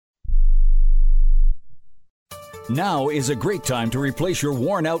Now is a great time to replace your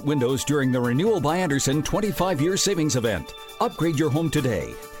worn-out windows during the Renewal by Andersen 25-year savings event. Upgrade your home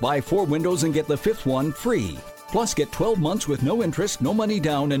today. Buy 4 windows and get the 5th one free. Plus, get 12 months with no interest, no money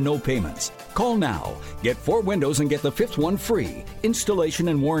down, and no payments. Call now. Get 4 windows and get the 5th one free. Installation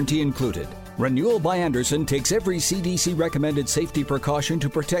and warranty included. Renewal by Andersen takes every CDC-recommended safety precaution to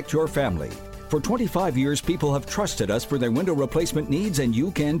protect your family. For 25 years, people have trusted us for their window replacement needs, and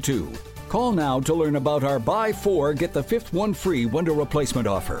you can too. Call now to learn about our buy 4, get the 5th one free window replacement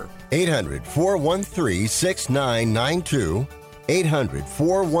offer. 800-413-6992.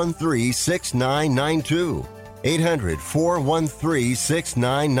 800-413-6992.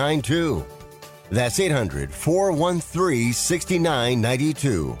 800-413-6992. That's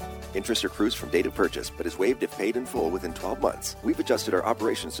 800-413-6992. Interest accrues from date of purchase, but is waived if paid in full within 12 months. We've adjusted our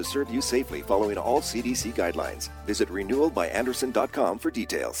operations to serve you safely following all CDC guidelines. Visit renewalbyandersen.com for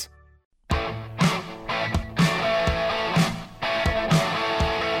details.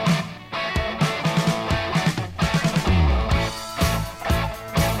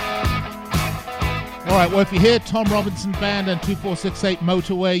 All right, well, if you hear Tom Robinson Band and 2468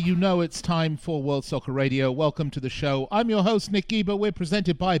 Motorway, you know it's time for World Soccer Radio. Welcome to the show. I'm your host, Nick Geber. We're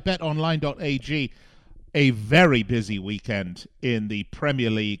presented by betonline.ag. A very busy weekend in the Premier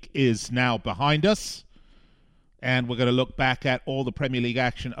League is now behind us, and we're going to look back at all the Premier League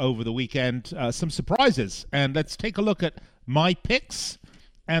action over the weekend. Some surprises, and let's take a look at my picks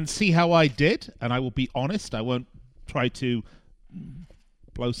and see how I did. And I will be honest, I won't try to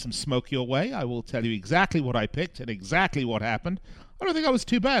blow some smoke your way. I will tell you exactly what I picked and exactly what happened. I don't think I was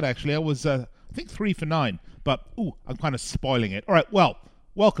too bad, actually. I was, I think, 3 for 9. But, I'm kind of spoiling it. All right, well,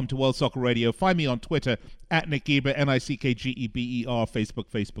 welcome to World Soccer Radio. Find me on Twitter, at Nick Geber, NickGeber, Facebook,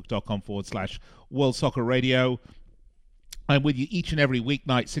 facebook.com/World Soccer Radio. I'm with you each and every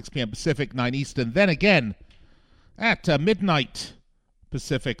weeknight, 6 p.m. Pacific, 9 Eastern. Then again, at midnight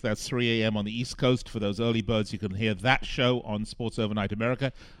Pacific, that's 3 a.m. on the East Coast. For those early birds, you can hear that show on Sports Overnight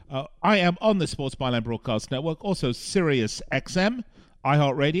America. I am on the Sports Byline Broadcast Network, also Sirius XM,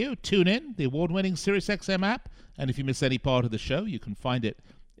 iHeartRadio, TuneIn, the award-winning Sirius XM app. And if you miss any part of the show, you can find it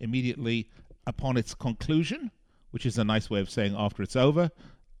immediately upon its conclusion, which is a nice way of saying after it's over,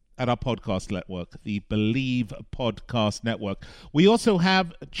 at our podcast network, the Believe Podcast Network. We also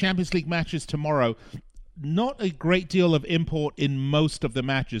have Champions League matches tomorrow. Not a great deal of import in most of the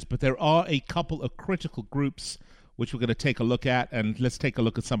matches, but there are a couple of critical groups which we're going to take a look at, and let's take a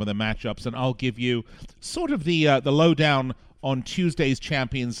look at some of the matchups, and I'll give you sort of the lowdown on Tuesday's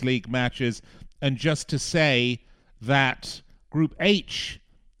Champions League matches, and just to say that Group H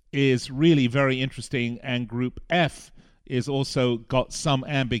is really very interesting, and Group F is also got some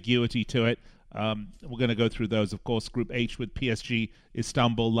ambiguity to it. We're going to go through those, of course. Group H with PSG,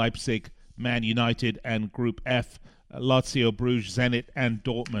 Istanbul, Leipzig, Man United, and Group F, Lazio, Bruges, Zenit, and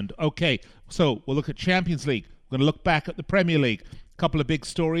Dortmund. Okay, so we'll look at Champions League. We're going to look back at the Premier League. A couple of big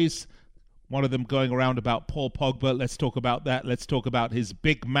stories. One of them going around about Paul Pogba. Let's talk about that. Let's talk about his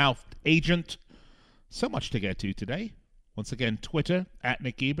big-mouthed agent. So much to get to today. Once again, Twitter, at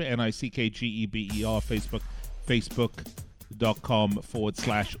Nick Geber, NickGeber, Facebook,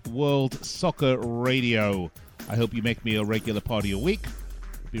 facebook.com/World Soccer Radio. I hope you make me a regular part of your week.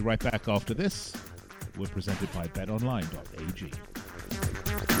 Be right back after this. We're presented by betonline.ag.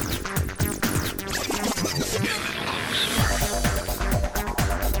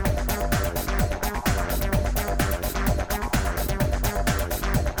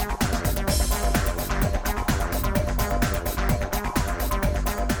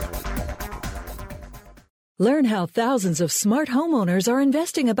 Learn how thousands of smart homeowners are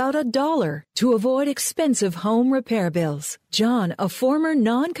investing about $1 to avoid expensive home repair bills. John, a former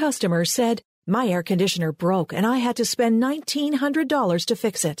non-customer, said, "My air conditioner broke and I had to spend $1,900 to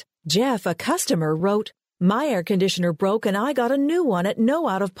fix it." Jeff, a customer, wrote, "My air conditioner broke and I got a new one at no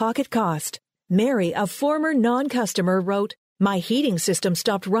out-of-pocket cost." Mary, a former non-customer, wrote, "My heating system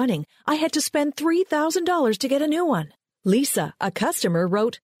stopped running. I had to spend $3,000 to get a new one." Lisa, a customer,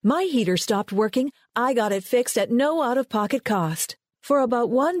 wrote, "My heater stopped working. I got it fixed at no out-of-pocket cost." For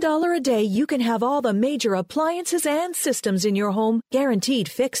about $1 a day, you can have all the major appliances and systems in your home guaranteed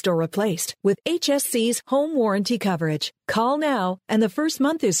fixed or replaced with HSC's home warranty coverage. Call now, and the first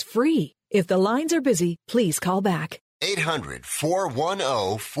month is free. If the lines are busy, please call back.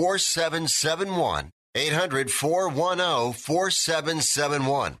 800-410-4771.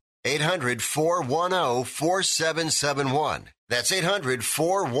 800-410-4771. 800-410-4771. That's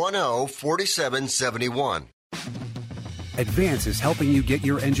 800-410-4771. Advance is helping you get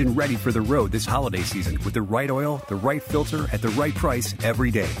your engine ready for the road this holiday season with the right oil, the right filter, at the right price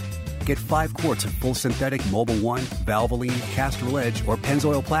every day. Get 5 quarts of full synthetic Mobil 1, Valvoline, Castrol Edge, or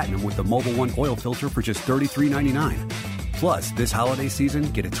Pennzoil Platinum with the Mobil 1 oil filter for just $33.99. Plus, this holiday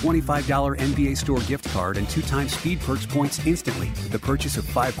season, get a $25 NBA Store gift card and 2 times Speed Perks points instantly with the purchase of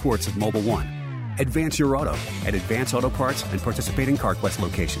 5 quarts of Mobil 1. Advance your auto at Advance Auto Parts and participating CarQuest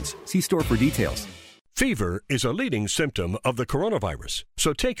locations. See store for details. Fever is a leading symptom of the coronavirus,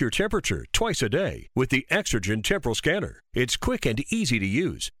 so take your temperature twice a day with the Exergen Temporal Scanner. It's quick and easy to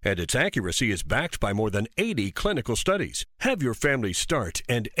use, and its accuracy is backed by more than 80 clinical studies. Have your family start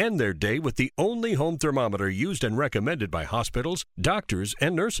and end their day with the only home thermometer used and recommended by hospitals, doctors,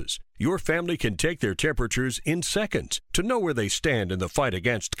 and nurses. Your family can take their temperatures in seconds to know where they stand in the fight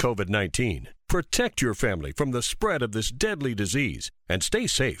against COVID-19. Protect your family from the spread of this deadly disease and stay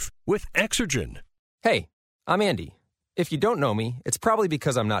safe with Exergen. Hey, I'm Andy. If you don't know me, it's probably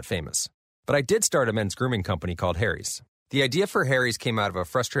because I'm not famous. But I did start a men's grooming company called Harry's. The idea for Harry's came out of a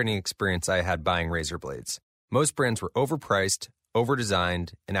frustrating experience I had buying razor blades. Most brands were overpriced,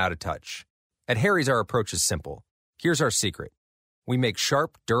 overdesigned, and out of touch. At Harry's, our approach is simple. Here's our secret. We make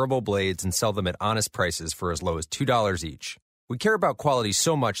sharp, durable blades and sell them at honest prices for as low as $2 each. We care about quality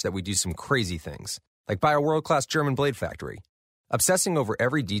so much that we do some crazy things, like buy a world-class German blade factory. Obsessing over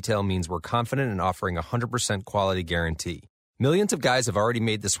every detail means we're confident in offering a 100% quality guarantee. Millions of guys have already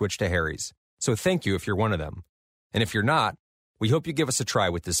made the switch to Harry's, so thank you if you're one of them. And if you're not, we hope you give us a try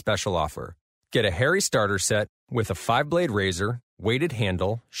with this special offer. Get a Harry starter set with a 5-blade razor, weighted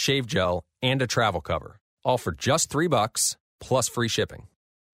handle, shave gel, and a travel cover. All for just $3 plus free shipping.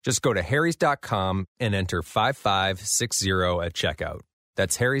 Just go to harrys.com and enter 5560 at checkout.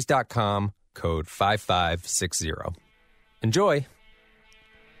 That's harrys.com, code 5560. Enjoy.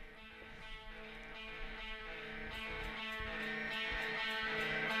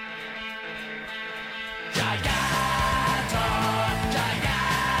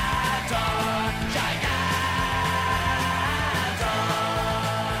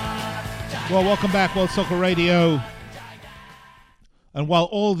 Well, welcome back, World Soccer Radio. And while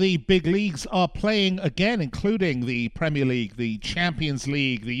all the big leagues are playing again, including the Premier League, the Champions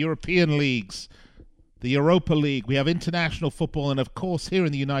League, the European leagues, the Europa League, we have international football, and of course here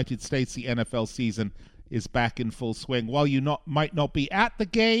in the United States, the NFL season is back in full swing. While you might not be at the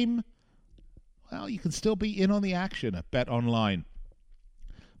game, well, you can still be in on the action at Bet Online.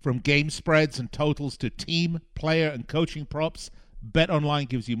 From game spreads and totals to team, player, and coaching props, Bet Online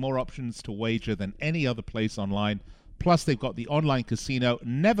gives you more options to wager than any other place online. Plus, they've got the online casino,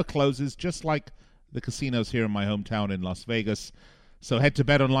 never closes, just like the casinos here in my hometown in Las Vegas. So head to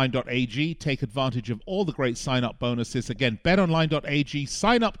betonline.ag, take advantage of all the great sign-up bonuses. Again, betonline.ag,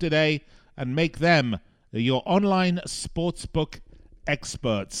 sign up today and make them your online sportsbook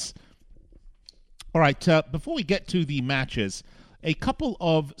experts. All right, before we get to the matches, a couple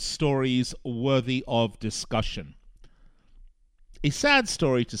of stories worthy of discussion. A sad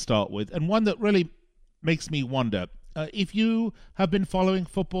story to start with, and one that really makes me wonder. If you have been following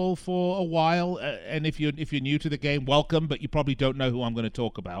football for a while, and if you're new to the game, welcome, but you probably don't know who I'm going to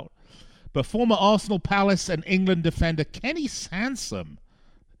talk about. But former Arsenal, Palace, and England defender Kenny Sansom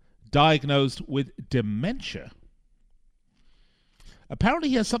diagnosed with dementia. Apparently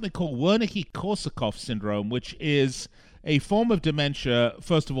he has something called Wernicke-Korsakoff syndrome, which is a form of dementia,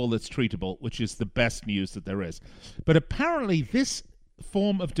 first of all, that's treatable, which is the best news that there is. But apparently this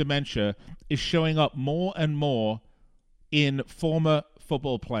form of dementia is showing up more and more in former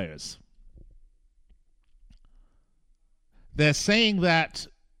football players. They're saying that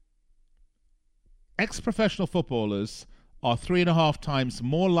ex-professional footballers are 3.5 times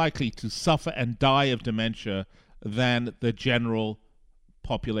more likely to suffer and die of dementia than the general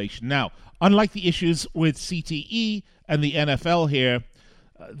population. Now, unlike the issues with CTE and the NFL here,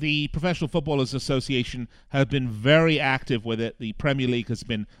 the Professional Footballers Association have been very active with it. The Premier League has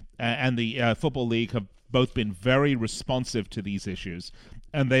been, and the Football League have both been very responsive to these issues.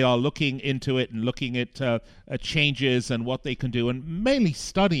 And they are looking into it and looking at changes and what they can do, and mainly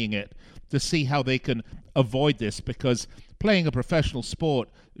studying it to see how they can avoid this, because playing a professional sport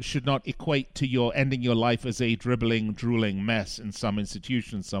should not equate to your ending your life as a dribbling, drooling mess in some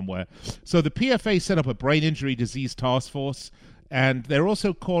institution somewhere. So the PFA set up a brain injury disease task force, and they're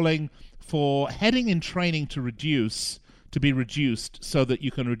also calling for heading in training to be reduced so that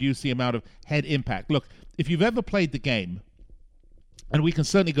you can reduce the amount of head impact. Look, if you've ever played the game, and we can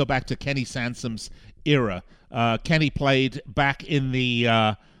certainly go back to Kenny Sansom's era. Kenny played back in the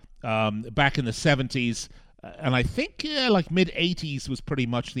 70s, and I think like mid-80s was pretty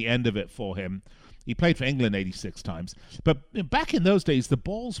much the end of it for him. He played for England 86 times. But back in those days, the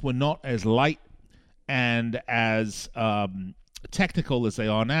balls were not as light and as technical as they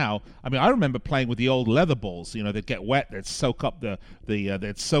are now. I mean, I remember playing with the old leather balls. You know, they'd get wet, they'd soak up the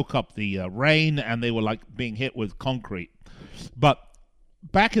rain, and they were like being hit with concrete. But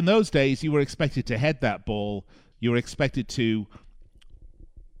back in those days, you were expected to head that ball. You were expected to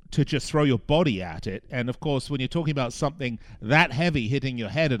just throw your body at it. And of course, when you're talking about something that heavy hitting your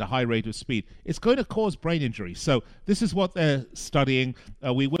head at a high rate of speed, it's going to cause brain injury. So this is what they're studying.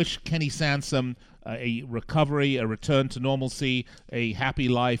 We wish Kenny Sansom a recovery, a return to normalcy, a happy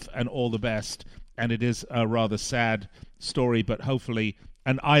life, and all the best. And it is a rather sad story, but hopefully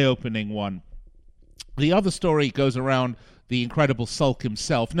an eye-opening one. The other story goes around the Incredible Sulk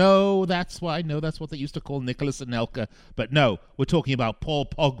himself. No, that's what they used to call Nicholas Anelka. But no, we're talking about Paul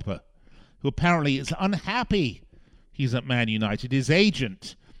Pogba, who apparently is unhappy he's at Man United. His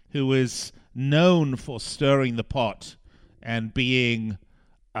agent, who is known for stirring the pot and being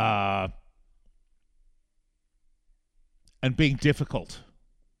difficult,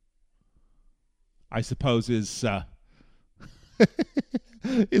 I suppose is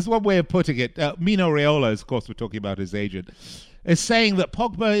is one way of putting it. Mino Raiola, of course, we're talking about his agent, is saying that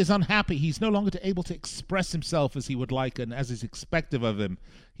Pogba is unhappy. He's no longer able to express himself as he would like and as is expected of him.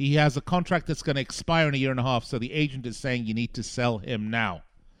 He has a contract that's going to expire in a year and a half, so the agent is saying you need to sell him now.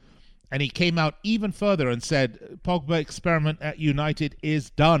 And he came out even further and said, Pogba experiment at United is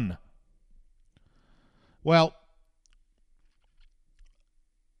done. Well,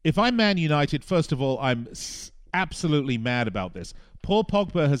 if I'm Man United, first of all, I'm absolutely mad about this. Paul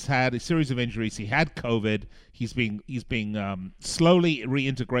Pogba has had a series of injuries. He had COVID. He's being slowly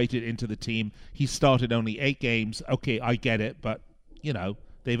reintegrated into the team. He started only 8 games. Okay, I get it, but you know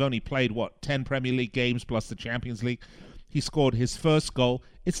they've only played 10 Premier League games plus the Champions League. He scored his first goal.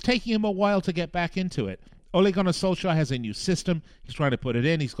 It's taking him a while to get back into it. Ole Gunnar Solskjaer has a new system. He's trying to put it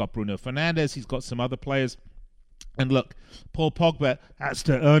in. He's got Bruno Fernandes. He's got some other players. And look, Paul Pogba has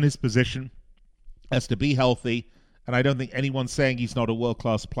to earn his position, has to be healthy. And I don't think anyone's saying he's not a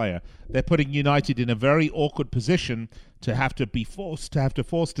world-class player. They're putting United in a very awkward position to have to force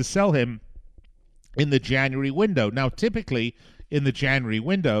to sell him in the January window. Now, typically in the January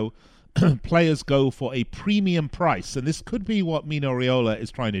window, players go for a premium price, and this could be what Mino Raiola is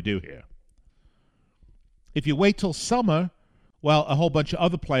trying to do here. If you wait till summer, well, a whole bunch of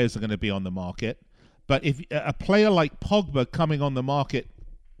other players are going to be on the market. But if a player like Pogba coming on the market,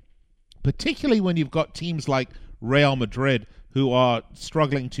 particularly when you've got teams like Real Madrid, who are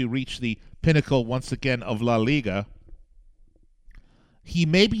struggling to reach the pinnacle once again of La Liga, he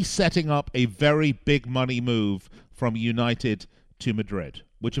may be setting up a very big money move from United to Madrid,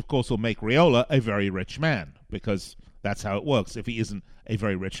 which of course will make Raiola a very rich man, because that's how it works if he isn't a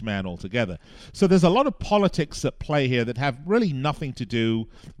very rich man altogether. So there's a lot of politics at play here that have really nothing to do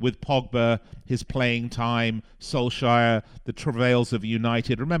with Pogba, his playing time, Solskjaer, the travails of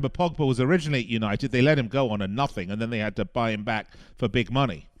United. Remember, Pogba was originally at United. They let him go on a nothing, and then they had to buy him back for big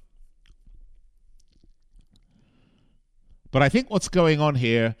money. But I think what's going on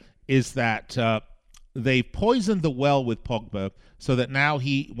here is that they've poisoned the well with Pogba so that now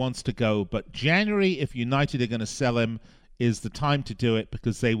he wants to go. But January, if United are going to sell him, is the time to do it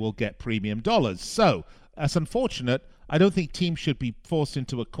because they will get premium dollars. So that's unfortunate. I don't think teams should be forced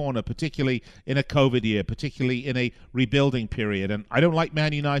into a corner, particularly in a COVID year, particularly in a rebuilding period. And I don't like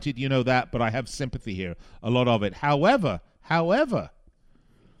Man United, you know that, but I have sympathy here, a lot of it. However,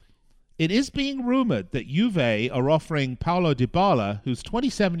 it is being rumored that Juve are offering Paulo Dybala, who's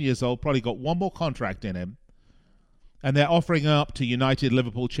 27 years old, probably got one more contract in him, and they're offering him up to United,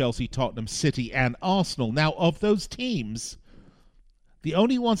 Liverpool, Chelsea, Tottenham, City, and Arsenal. Now, of those teams, the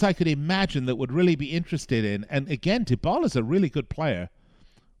only ones I could imagine that would really be interested in, and again, Dybala's a really good player,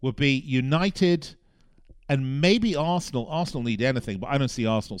 would be United and maybe Arsenal. Arsenal need anything, but I don't see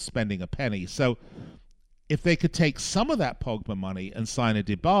Arsenal spending a penny. So if they could take some of that Pogba money and sign a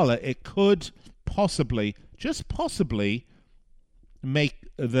Dybala, it could possibly, just possibly, make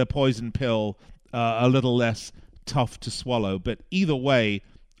the poison pill a little less tough to swallow. But either way,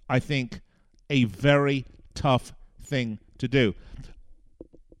 I think a very tough thing to do.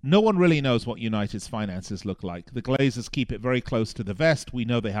 No one really knows what United's finances look like. The Glazers keep it very close to the vest. We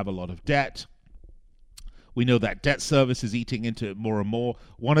know they have a lot of debt. We know that debt service is eating into it more and more.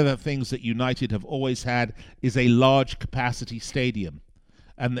 One of the things that United have always had is a large capacity stadium.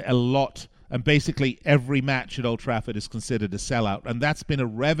 And basically every match at Old Trafford is considered a sellout. And that's been a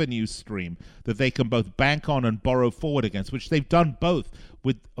revenue stream that they can both bank on and borrow forward against, which they've done both.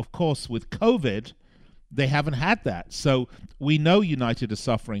 Of course, with COVID, they haven't had that. So we know United are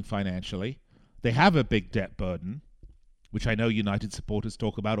suffering financially. They have a big debt burden, which I know United supporters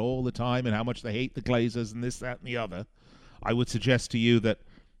talk about all the time and how much they hate the Glazers and this, that, and the other. I would suggest to you that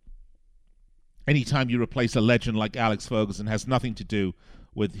anytime you replace a legend like Alex Ferguson, has nothing to do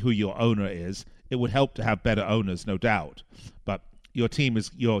with who your owner is. It would help to have better owners, no doubt. But your team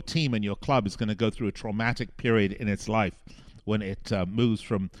and your club is going to go through a traumatic period in its life when it moves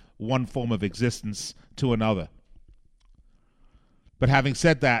from one form of existence to another. But having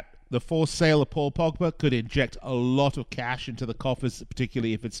said that, the forced sale of Paul Pogba could inject a lot of cash into the coffers,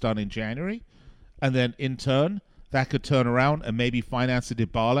 particularly if it's done in January. And then in turn, that could turn around and maybe finance a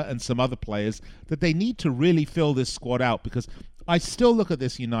Dybala and some other players that they need to really fill this squad out, because I still look at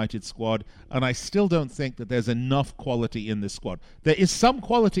this United squad and I still don't think that there's enough quality in this squad. There is some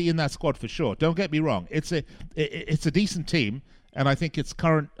quality in that squad for sure. Don't get me wrong. It's a decent team, and I think its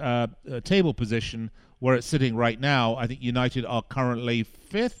current table position where it's sitting right now, I think United are currently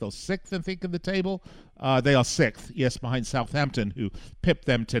 5th or 6th, I think, in the table. They are 6th, yes, behind Southampton, who pipped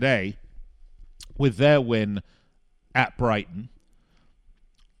them today with their win at Brighton.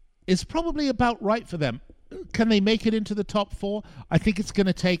 It's probably about right for them. Can they make it into the top 4? I think it's going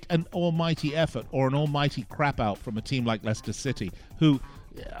to take an almighty effort or an almighty crap out from a team like Leicester City, who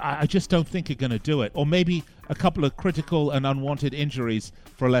I just don't think are going to do it. Or maybe a couple of critical and unwanted injuries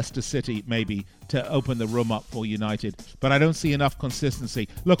for Leicester City, maybe, to open the room up for United. But I don't see enough consistency.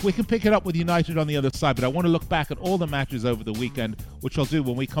 Look, we can pick it up with United on the other side, but I want to look back at all the matches over the weekend, which I'll do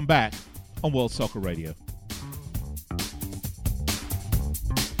when we come back on World Soccer Radio.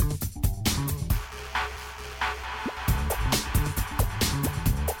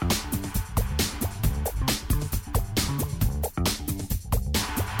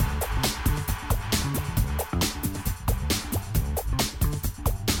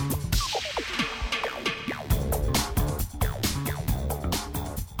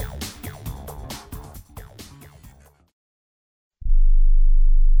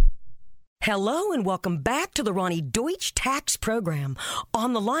 Hello and welcome back to the Ronnie Deutsch Tax Program.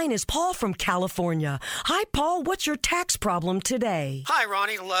 On the line is Paul from California. Hi, Paul. What's your tax problem today? Hi,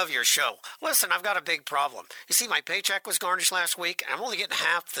 Ronnie. Love your show. Listen, I've got a big problem. You see, my paycheck was garnished last week, and I'm only getting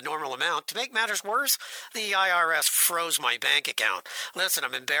half the normal amount. To make matters worse, the IRS froze my bank account. Listen,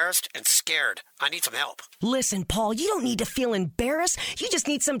 I'm embarrassed and scared. I need some help. Listen, Paul, you don't need to feel embarrassed. You just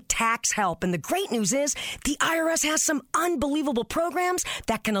need some tax help. And the great news is the IRS has some unbelievable programs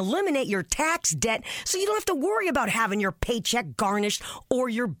that can eliminate your tax debt so you don't have to worry about having your paycheck garnished or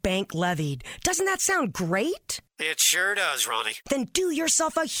your bank levied. Doesn't that sound great? It sure does, Ronnie. Then do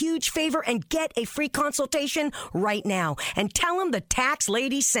yourself a huge favor and get a free consultation right now and tell them the tax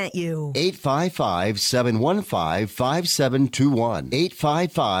lady sent you. 855-715-5721.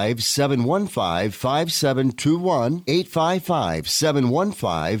 855-715-5721.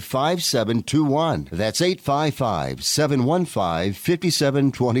 855-715-5721. That's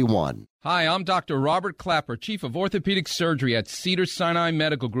 855-715-5721. Hi, I'm Dr. Robert Clapper, Chief of Orthopedic Surgery at Cedars-Sinai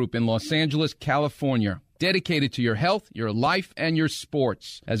Medical Group in Los Angeles, California. Dedicated to your health, your life, and your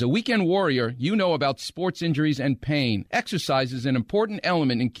sports. As a weekend warrior, you know about sports injuries and pain. Exercise is an important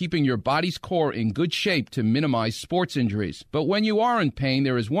element in keeping your body's core in good shape to minimize sports injuries. But when you are in pain,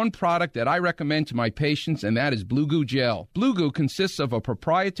 there is one product that I recommend to my patients, and that is Blue Goo Gel. Blue Goo consists of a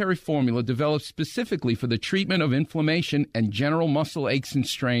proprietary formula developed specifically for the treatment of inflammation and general muscle aches and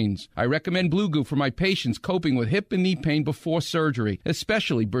strains. I recommend Blue Goo for my patients coping with hip and knee pain before surgery,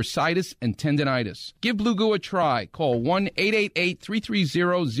 especially bursitis and tendinitis. Give Blue Goo a try. Call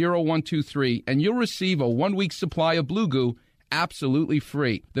 1-888-330-0123 and you'll receive a 1-week supply of Blue Goo absolutely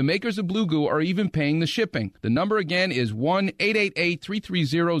free. The makers of Blue Goo are even paying the shipping. The number again is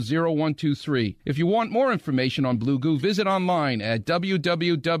 1-888-330-0123. If you want more information on Blue Goo, visit online at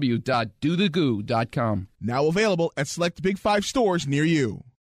www.dothegoo.com. Now available at select Big 5 stores near you.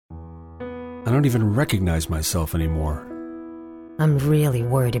 I don't even recognize myself anymore. I'm really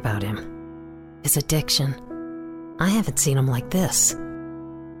worried about him. His addiction. I haven't seen him like this.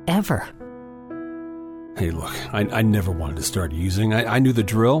 Ever. Hey, look, I never wanted to start using. I knew the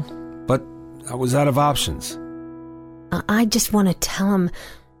drill, but I was out of options. I just want to tell him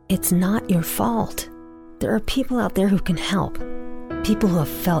it's not your fault. There are people out there who can help. People who have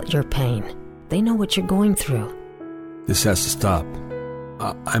felt your pain. They know what you're going through. This has to stop.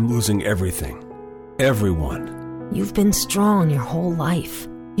 I'm losing everything. Everyone. You've been strong your whole life.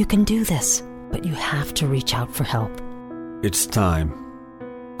 You can do this. But you have to reach out for help. It's time.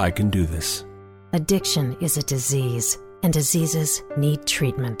 I can do this. Addiction is a disease, and diseases need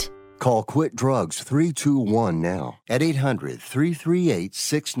treatment. Call Quit Drugs 321 now at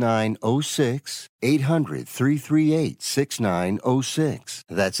 800-338-6906. 800-338-6906.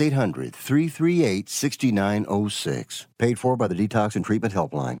 That's 800-338-6906. Paid for by the Detox and Treatment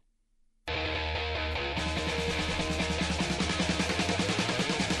Helpline.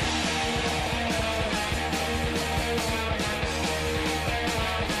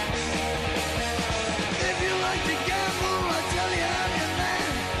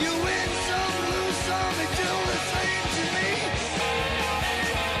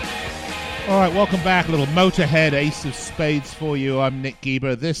 All right, welcome back. A little Motorhead Ace of Spades for you. I'm Nick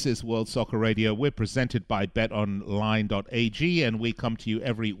Gieber. This is World Soccer Radio. We're presented by betonline.ag, and we come to you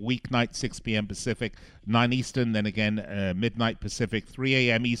every weeknight, 6 p.m. Pacific, 9 Eastern, then again midnight Pacific, 3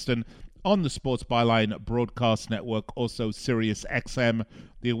 a.m. Eastern, on the Sports Byline Broadcast Network, also Sirius XM,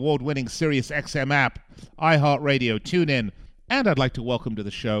 the award-winning Sirius XM app, iHeartRadio, TuneIn, and I'd like to welcome to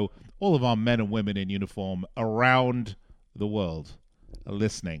the show all of our men and women in uniform around the world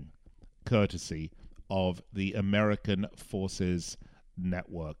listening, courtesy of the American Forces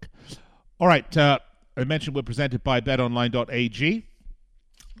Network. All right, I mentioned we're presented by betonline.ag,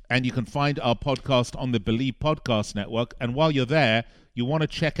 and you can find our podcast on the Believe Podcast Network. And while you're there, you want to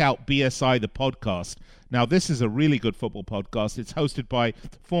check out BSI, the podcast. Now, this is a really good football podcast. It's hosted by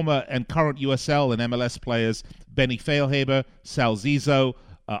former and current USL and MLS players Benny Feilhaber, Sal Zizzo,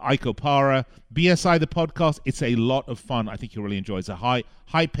 Ike Opara. BSI, the podcast, it's a lot of fun. I think you'll really enjoy it. It's a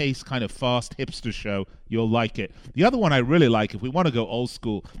high-paced, kind of fast hipster show. You'll like it. The other one I really like, if we want to go old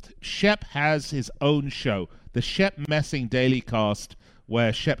school, Shep has his own show, the Shep Messing Daily Cast,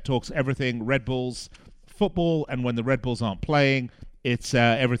 where Shep talks everything Red Bulls football, and when the Red Bulls aren't playing, it's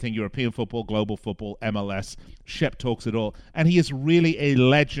everything European football, global football, MLS. Shep talks it all. And he is really a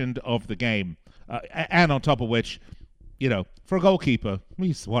legend of the game. And on top of which, you know, for a goalkeeper,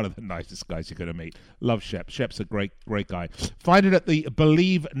 he's one of the nicest guys you're going to meet. Love Shep. Shep's a great guy. Find it at the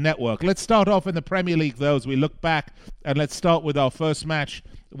Believe Network. Let's start off in the Premier League, though, as we look back. And let's start with our first match,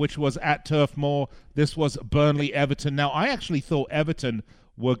 which was at Turf Moor. This was Burnley-Everton. Now, I actually thought Everton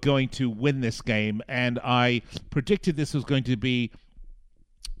were going to win this game, and I predicted this was going to be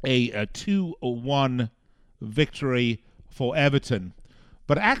a 2-1 victory for Everton.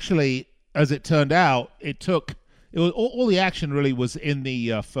 But actually, as it turned out, all the action really was in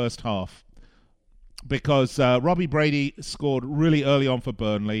the first half, because Robbie Brady scored really early on for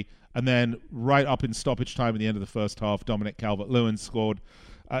Burnley, and then right up in stoppage time at the end of the first half, Dominic Calvert-Lewin scored.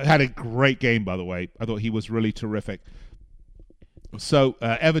 Had a great game, by the way. I thought he was really terrific. So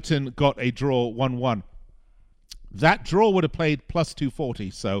Everton got a draw 1-1. That draw would have played plus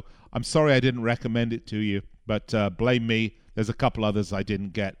 240, so I'm sorry I didn't recommend it to you, but blame me. There's a couple others I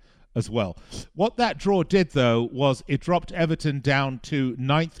didn't get as well. What that draw did, though, was it dropped Everton down to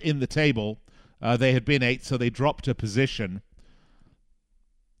 9th in the table. They had been 8th, so they dropped a position.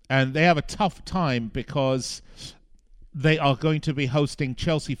 And they have a tough time because they are going to be hosting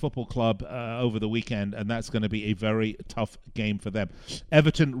Chelsea Football Club over the weekend, and that's going to be a very tough game for them.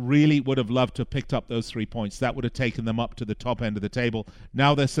 Everton really would have loved to have picked up those 3 points. That would have taken them up to the top end of the table.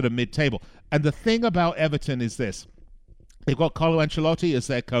 Now they're sort of mid-table. And the thing about Everton is this. They've got Carlo Ancelotti as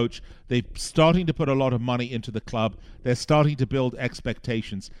their coach. They're starting to put a lot of money into the club. They're starting to build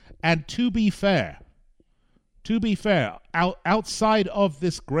expectations. And to be fair, outside of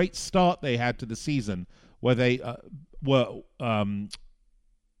this great start they had to the season, where they were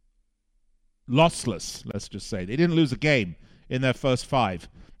lossless, let's just say. They didn't lose a game in their first 5.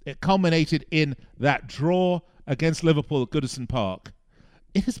 It culminated in that draw against Liverpool at Goodison Park.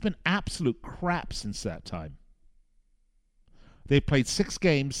 It has been absolute crap since that time. They've played 6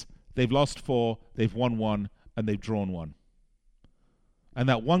 games, they've lost 4, they've won 1, and they've drawn 1. And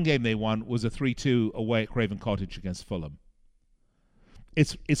that one game they won was a 3-2 away at Craven Cottage against Fulham.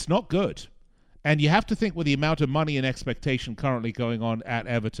 It's not good. And you have to think with the amount of money and expectation currently going on at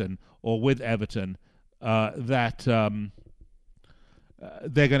Everton, or with Everton, that they're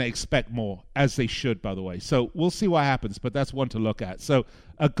going to expect more, as they should, by the way. So we'll see what happens, but that's one to look at. So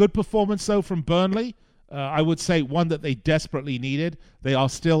a good performance, though, from Burnley. I would say one that they desperately needed. They are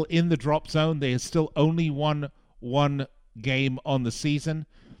still in the drop zone. They have still only won one game on the season.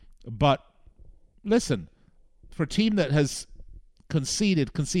 But listen, for a team that has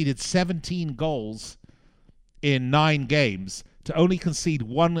conceded 17 goals in 9 games, to only concede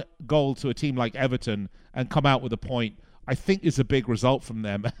 1 goal to a team like Everton and come out with a point, I think is a big result from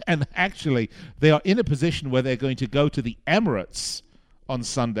them. And actually, they are in a position where they're going to go to the Emirates on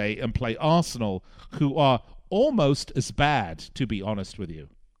Sunday and play Arsenal, who are almost as bad, to be honest with you.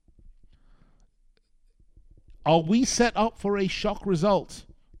 Are we set up for a shock result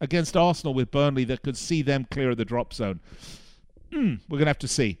against Arsenal with Burnley that could see them clear of the drop zone? We're going to have to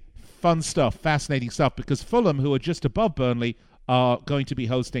see. Fun stuff, fascinating stuff, because Fulham, who are just above Burnley, are going to be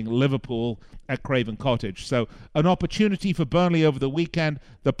hosting Liverpool at Craven Cottage. So an opportunity for Burnley over the weekend.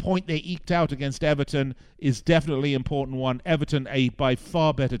 The point they eked out against Everton is definitely an important one. Everton, a by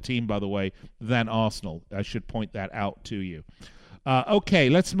far better team, by the way, than Arsenal. I should point that out to you. Okay,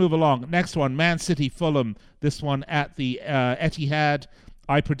 let's move along. Next one, Man City, Fulham. This one at the Etihad.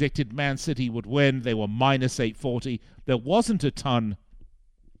 I predicted Man City would win. They were minus 840. There wasn't a ton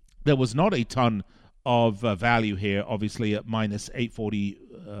there was not a ton of value here, obviously, at minus 840.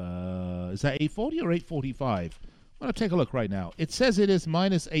 Is that 840 or 845? I'm going to take a look right now. It says it is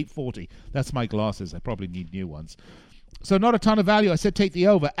minus 840. That's my glasses. I probably need new ones. So not a ton of value. I said take the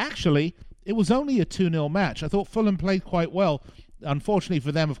over. Actually, it was only a 2-0 match. I thought Fulham played quite well. Unfortunately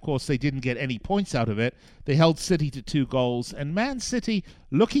for them, of course, they didn't get any points out of it. They held City to 2 goals. And Man City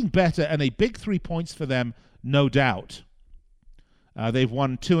looking better, and a big 3 points for them, no doubt. They've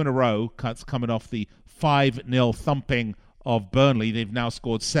won 2 in a row, coming off the 5-0 thumping of Burnley. They've now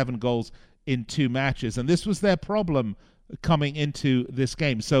scored 7 goals in 2 matches. And this was their problem coming into this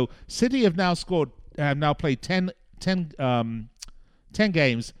game. So City have now played 10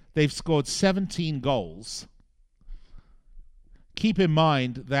 games. They've scored 17 goals. Keep in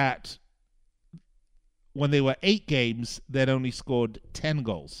mind that when they were 8 games, they'd only scored 10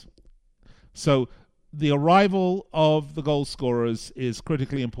 goals. So the arrival of the goal scorers is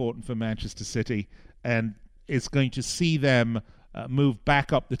critically important for Manchester City, and it's going to see them move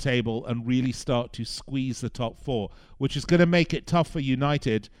back up the table and really start to squeeze the top 4, which is going to make it tough for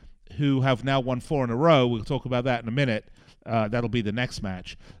United, who have now won 4 in a row. We'll talk about that in a minute. That'll be the next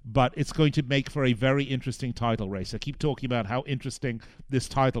match. But it's going to make for a very interesting title race. I keep talking about how interesting this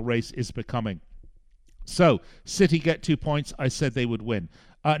title race is becoming. So, City get 2 points. I said they would win.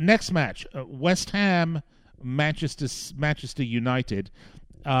 Next match, West Ham, Manchester United.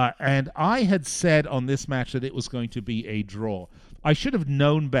 And I had said on this match that it was going to be a draw. I should have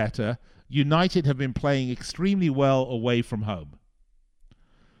known better. United have been playing extremely well away from home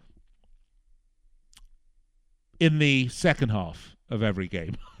in the second half of every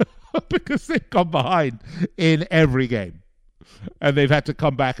game because they've gone behind in every game and they've had to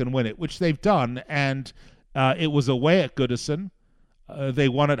come back and win it, which they've done. And it was away at Goodison. They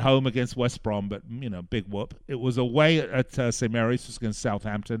won at home against West Brom, but, big whoop. It was away at St. Mary's against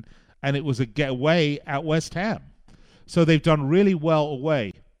Southampton, and it was away at West Ham. So they've done really well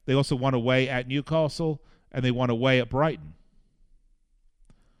away. They also won away at Newcastle, and they won away at Brighton.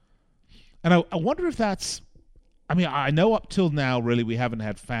 And I wonder if that's... I know up till now, really, we haven't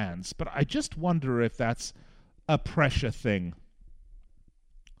had fans, but I just wonder if that's a pressure thing.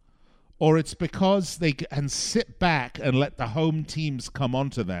 Or it's because they can sit back and let the home teams come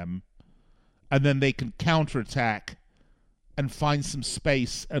onto them, and then they can counterattack and find some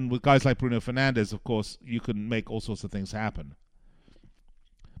space. And with guys like Bruno Fernandes, of course, you can make all sorts of things happen.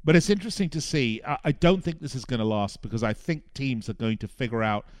 But it's interesting to see. I don't think this is going to last because I think teams are going to figure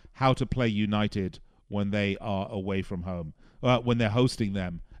out how to play United when they are away from home, when they're hosting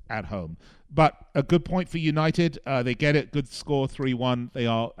them at home. But a good point for United. They get it. Good score, 3-1. They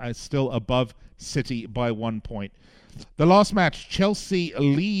are still above City by 1 point. The last match, Chelsea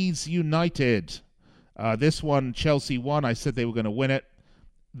Leeds United. This one, Chelsea won. I said they were going to win it.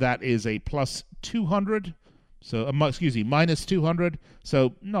 That is a plus 200. So, minus 200.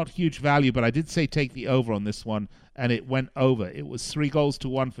 So, not huge value, but I did say take the over on this one, and it went over. It was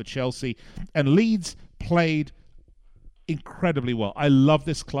 3-1 for Chelsea. And Leeds played incredibly well. I love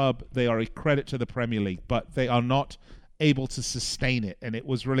this club. They are a credit to the Premier League, but they are not able to sustain it. And it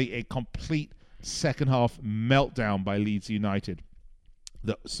was really a complete second half meltdown by Leeds United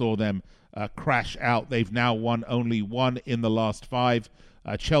that saw them crash out. They've now won only 1 in the last 5.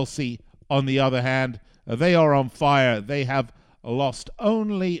 Chelsea, on the other hand, they are on fire. They have lost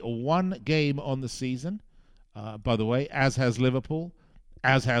only 1 game on the season, by the way, as has Liverpool,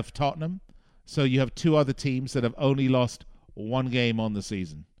 as have Tottenham. So you have 2 other teams that have only lost 1 game on the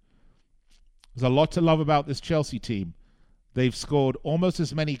season. There's a lot to love about this Chelsea team. They've scored almost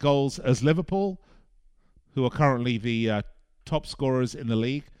as many goals as Liverpool, who are currently the top scorers in the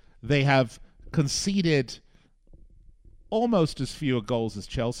league. They have conceded almost as fewer goals as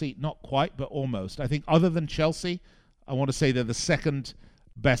Chelsea. Not quite, but almost. I think other than Chelsea, I want to say they're the second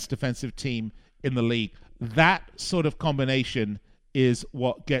best defensive team in the league. That sort of combination is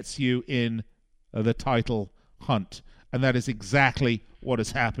what gets you in the title hunt. And that is exactly what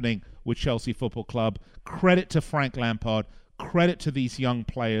is happening with Chelsea Football Club. Credit to Frank Lampard. Credit to these young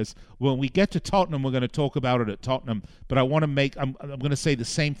players. When we get to Tottenham, we're going to talk about it at Tottenham. But I'm going to say the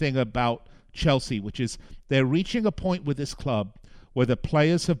same thing about Chelsea, which is they're reaching a point with this club where the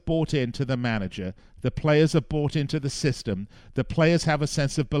players have bought into the manager, the players have bought into the system, the players have a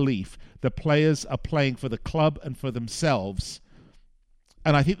sense of belief, the players are playing for the club and for themselves,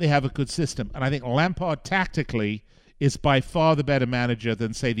 and I think they have a good system. And I think Lampard tactically is by far the better manager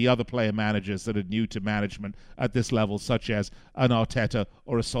than, say, the other player managers that are new to management at this level, such as an Arteta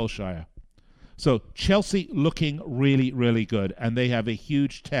or a Solskjaer. So Chelsea looking really, really good, and they have a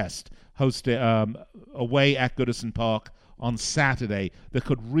huge test away at Goodison Park on Saturday that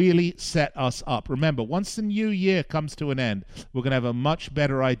could really set us up. Remember, once the new year comes to an end, we're going to have a much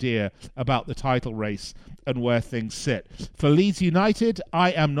better idea about the title race and where things sit. For Leeds United,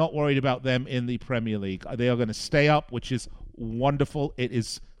 I am not worried about them in the Premier League. They are going to stay up, which is wonderful. It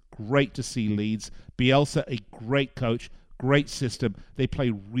is great to see Leeds. Bielsa, a great coach, great system. They play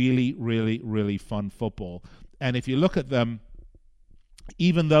really, really, really fun football. And if you look at them,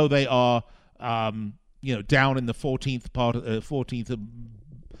 even though they are, down in the 14th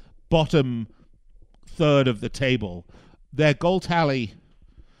bottom third of the table, their goal tally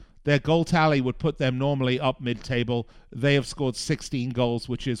would put them normally up mid-table. They have scored 16 goals,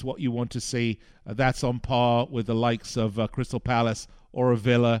 which is what you want to see. That's on par with the likes of Crystal Palace or a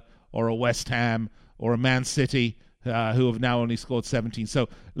Villa or a West Ham or a Man City, who have now only scored 17. So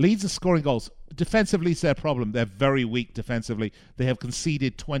Leeds are scoring goals. Defensively is their problem. They're very weak defensively. They have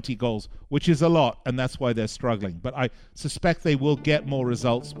conceded 20 goals, which is a lot, and that's why they're struggling. But I suspect they will get more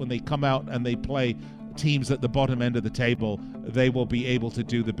results when they come out and they play teams at the bottom end of the table. They will be able to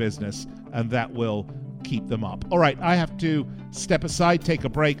do the business, and that will keep them up. All right, I have to step aside, take a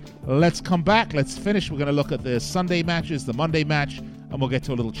break. Let's come back. Let's finish. We're going to look at the Sunday matches, the Monday match, and we'll get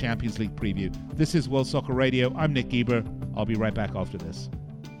to a little Champions League preview. This is World Soccer Radio. I'm Nick Geber. I'll be right back after this.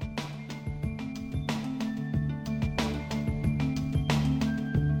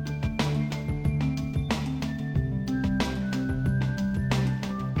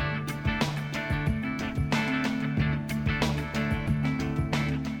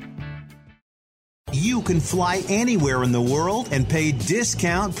 You can fly anywhere in the world and pay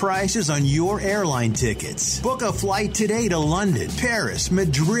discount prices on your airline tickets. Book a flight today to London, Paris,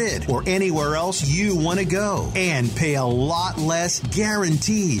 Madrid, or anywhere else you want to go and pay a lot less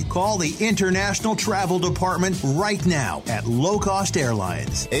guaranteed. Call the International Travel Department right now at Low Cost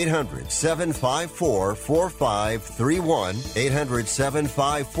Airlines. 800-754-4531.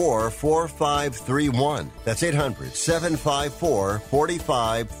 800-754-4531. That's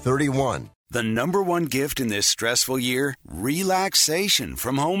 800-754-4531. The number one gift in this stressful year? Relaxation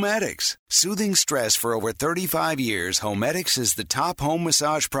from Homedics. Soothing stress for over 35 years, Homedics is the top home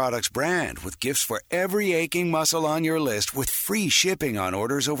massage products brand with gifts for every aching muscle on your list with free shipping on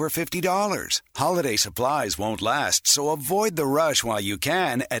orders over $50. Holiday supplies won't last, so avoid the rush while you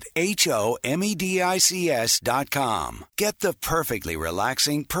can at HOMEDICS.com. Get the perfectly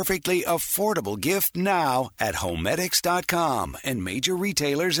relaxing, perfectly affordable gift now at Homedics.com and major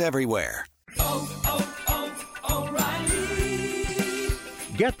retailers everywhere. O'Reilly.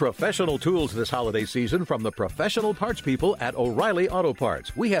 Get professional tools this holiday season from the professional parts people at O'Reilly Auto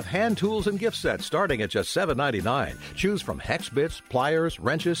Parts. We have hand tools and gift sets starting at just $7.99. Choose from hex bits, pliers,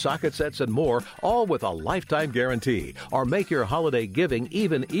 wrenches, socket sets, and more, all with a lifetime guarantee. Or make your holiday giving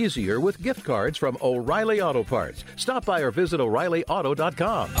even easier with gift cards from O'Reilly Auto Parts. Stop by or visit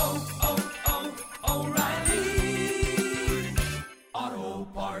O'ReillyAuto.com. O'Reilly Auto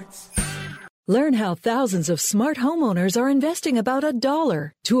Parts. Learn how thousands of smart homeowners are investing about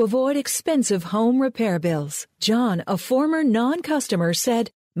 $1 to avoid expensive home repair bills. John, a former non-customer,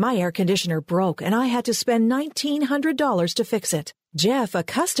 said, "My air conditioner broke and I had to spend $1,900 to fix it." Jeff, a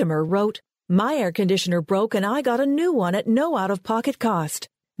customer, wrote, "My air conditioner broke and I got a new one at no out-of-pocket cost."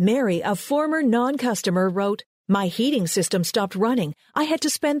 Mary, a former non-customer, wrote, "My heating system stopped running. I had to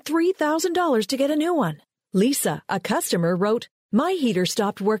spend $3,000 to get a new one." Lisa, a customer, wrote, "My heater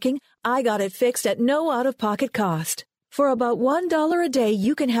stopped working. I got it fixed at no out-of-pocket cost." For about $1 a day,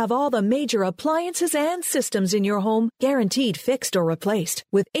 you can have all the major appliances and systems in your home guaranteed fixed or replaced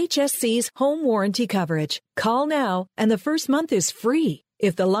with HSC's home warranty coverage. Call now, and the first month is free.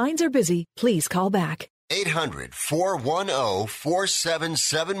 If the lines are busy, please call back.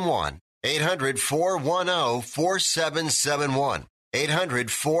 800-410-4771. 800-410-4771.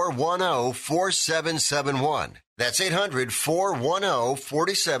 800-410-4771. That's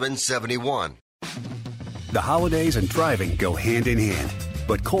 800-410-4771. The holidays and driving go hand in hand,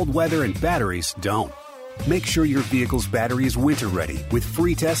 but cold weather and batteries don't. Make sure your vehicle's battery is winter ready with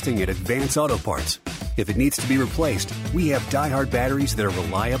free testing at Advance Auto Parts. If it needs to be replaced, we have Die-Hard batteries that are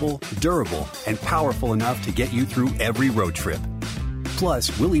reliable, durable, and powerful enough to get you through every road trip.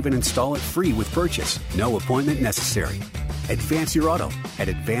 Plus, we'll even install it free with purchase. No appointment necessary. Advance your auto at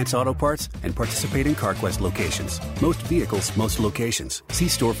Advance Auto Parts and participating CarQuest locations. Most vehicles, most locations. See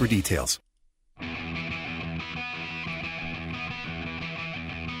store for details.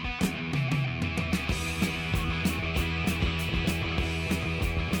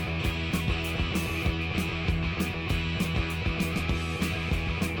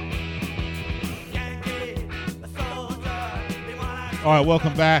 All right,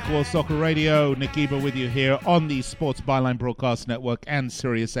 welcome back. World Soccer Radio. Nick Eber with you here on the Sports Byline Broadcast Network and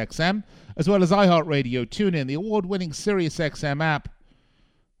SiriusXM, as well as iHeartRadio, TuneIn, the award-winning SiriusXM app,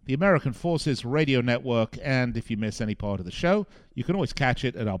 the American Forces Radio Network, and if you miss any part of the show, you can always catch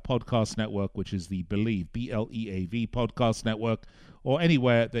it at our podcast network, which is the Believe, B-L-E-A-V Podcast Network, or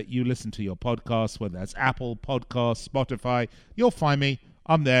anywhere that you listen to your podcasts, whether that's Apple Podcasts, Spotify. You'll find me.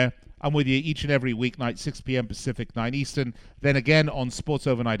 I'm there. I'm with you each and every weeknight, 6 p.m. Pacific, 9 Eastern. Then again on Sports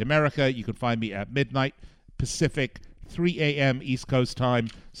Overnight America, you can find me at midnight Pacific, 3 a.m. East Coast time.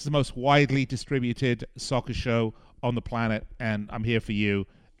 This is the most widely distributed soccer show on the planet, and I'm here for you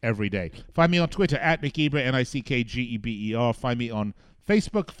every day. Find me on Twitter at Nick Eber, Nickgeber. Find me on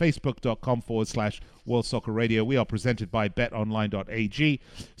Facebook, facebook.com/World Soccer Radio. We are presented by betonline.ag.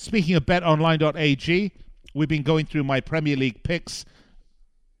 Speaking of betonline.ag, we've been going through my Premier League picks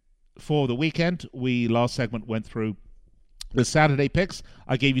for the weekend. Last segment went through the Saturday picks.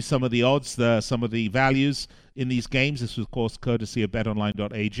 I gave you some of the odds, some of the values in these games. This was, of course, courtesy of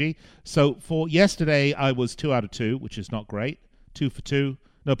betonline.ag. So for yesterday, I was 2 out of 2, which is not great. 2 for 2.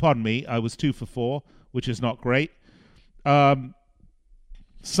 No, pardon me. I was 2 for 4, which is not great. Sunday,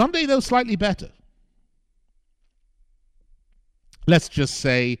 though, slightly better. Let's just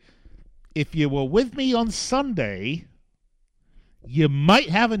say, if you were with me on Sunday, you might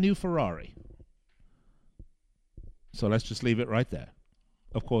have a new Ferrari. So let's just leave it right there.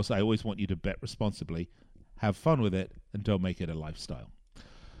 Of course, I always want you to bet responsibly, have fun with it, and don't make it a lifestyle. All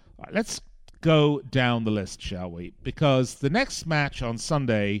right, let's go down the list, shall we? Because the next match on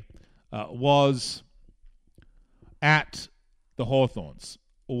Sunday was at the Hawthorns,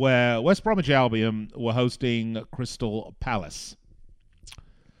 where West Bromwich Albion were hosting Crystal Palace.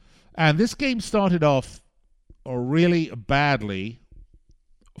 And this game started off really badly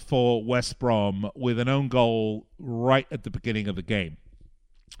for West Brom with an own goal right at the beginning of the game.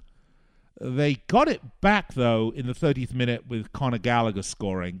 They got it back, though, in the 30th minute with Conor Gallagher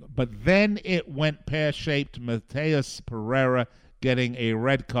scoring, but then it went pear-shaped, Mateus Pereira getting a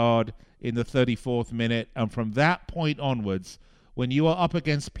red card in the 34th minute, and from that point onwards, when you are up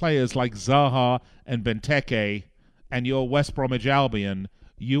against players like Zaha and Benteke and you're West Bromwich Albion,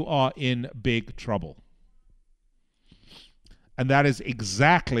 you are in big trouble. And that is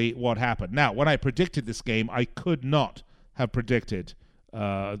exactly what happened. Now, when I predicted this game, I could not have predicted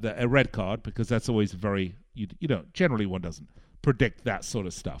a red card, because that's always very, you don't, generally one doesn't predict that sort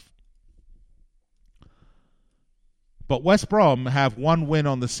of stuff. But West Brom have one win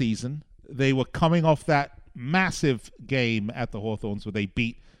on the season. They were coming off that massive game at the Hawthorns where they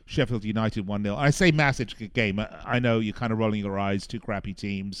beat Sheffield United 1-0. I say massive game. I know you're kind of rolling your eyes. Two crappy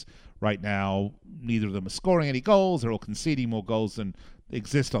teams right now. Neither of them are scoring any goals. They're all conceding more goals than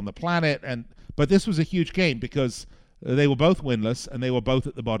exist on the planet. But this was a huge game because they were both winless and they were both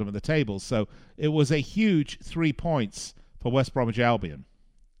at the bottom of the table. So it was a huge 3 points for West Bromwich Albion.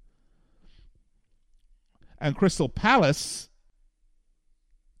 And Crystal Palace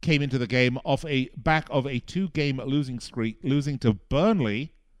came into the game off a back of a 2-game losing streak, losing to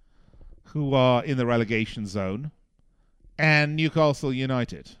Burnley, who are in the relegation zone, and Newcastle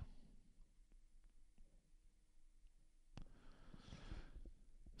United.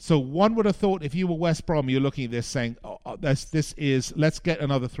 So one would have thought, if you were West Brom, you're looking at this saying, let's get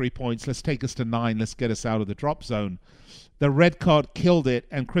another 3 points, let's take us to 9, let's get us out of the drop zone. The red card killed it,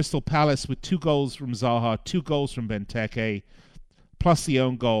 and Crystal Palace, with 2 goals from Zaha, 2 goals from Benteke, plus the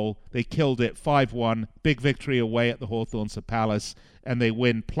own goal, they killed it 5-1. Big victory away at the Hawthorns of Palace, and they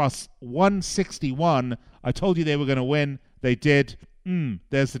win plus 161. I told you they were going to win. They did.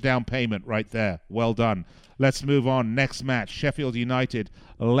 There's the down payment right there. Well done. Let's move on. Next match, Sheffield United,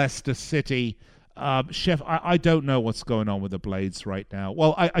 Leicester City. I don't know what's going on with the Blades right now.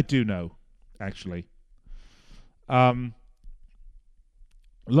 Well, I do know, actually.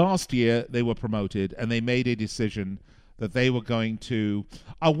 Last year, they were promoted, and they made a decision that they were going to...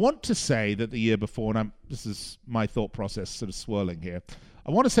 I want to say that the year before, and this is my thought process sort of swirling here. I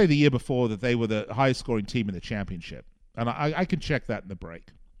want to say the year before that they were the highest scoring team in the championship. And I can check that in the break.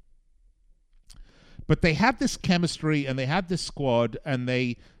 But they had this chemistry, and they had this squad, and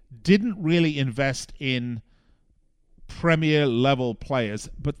they didn't really invest in Premier-level players,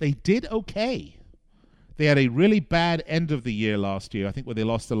 but they did okay. They had a really bad end of the year last year, I think, where they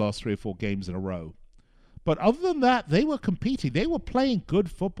lost the last 3 or 4 games in a row. But other than that, they were competing. They were playing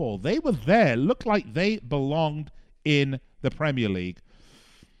good football. They were there. Looked like they belonged in the Premier League.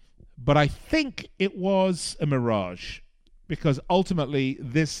 But I think it was a mirage, because ultimately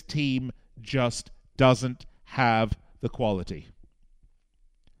this team just doesn't have the quality.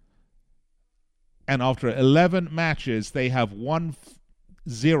 And after 11 matches, they have won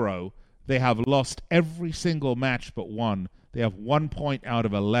 0. They have lost every single match but one. They have 1 point out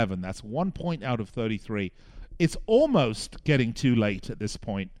of 11. That's 1 point out of 33. It's almost getting too late at this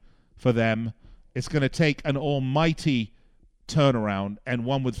point for them. It's going to take an almighty turnaround, and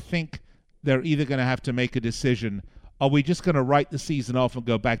one would think they're either going to have to make a decision. Are we just going to write the season off and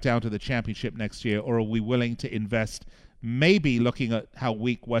go back down to the championship next year, or are we willing to invest, maybe looking at how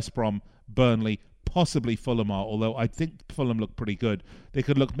weak West Brom, Burnley, possibly Fulham are, although I think Fulham look pretty good. They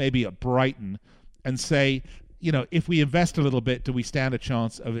could look maybe at Brighton and say, if we invest a little bit, do we stand a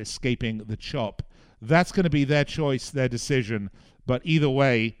chance of escaping the chop? That's going to be their choice, their decision. But either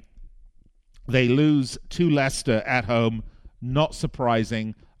way, they lose to Leicester at home. Not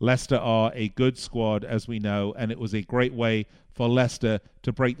surprising. Leicester are a good squad, as we know, and it was a great way for Leicester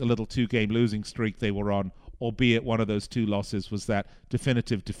to break the little 2-game losing streak they were on, albeit one of those 2 losses was that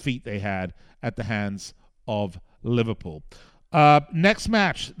definitive defeat they had at the hands of Liverpool. Next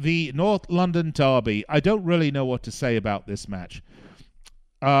match, the North London Derby. I don't really know what to say about this match,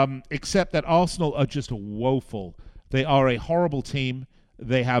 except that Arsenal are just woeful. They are a horrible team.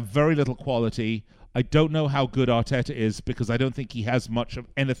 They have very little quality. I don't know how good Arteta is, because I don't think he has much of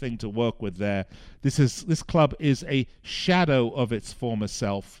anything to work with there. This club is a shadow of its former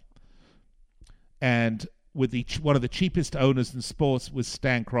self. And with one of the cheapest owners in sports, with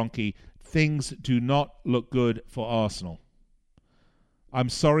Stan Kroenke, things do not look good for Arsenal. I'm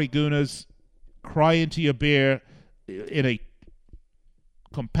sorry, Gooners. Cry into your beer. In a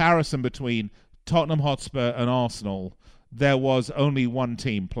comparison between Tottenham Hotspur and Arsenal, there was only one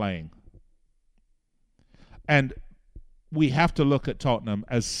team playing. And we have to look at Tottenham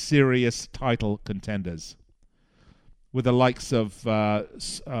as serious title contenders, with the likes of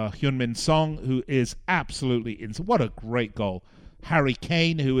Heung-min Son, who is absolutely what a great goal. Harry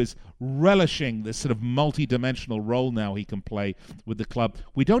Kane, who is relishing this sort of multi-dimensional role now he can play with the club.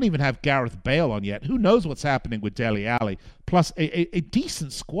 We don't even have Gareth Bale on yet. Who knows what's happening with Dele Alli? Plus a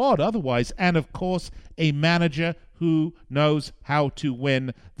decent squad otherwise, and of course a manager who knows how to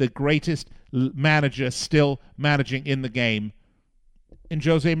win, the greatest manager still managing in the game in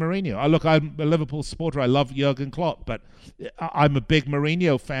Jose Mourinho. Look, I'm a Liverpool supporter. I love Jurgen Klopp, but I'm a big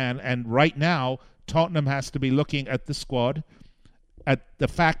Mourinho fan, and right now Tottenham has to be looking at the squad, at the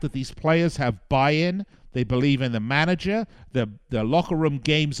fact that these players have buy-in, they believe in the manager, the locker room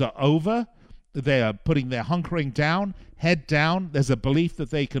games are over, they are putting their hunkering down, head down, there's a belief that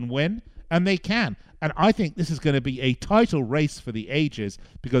they can win, and they can. And I think this is going to be a title race for the ages,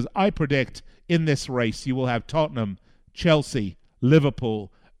 because I predict in this race you will have Tottenham, Chelsea,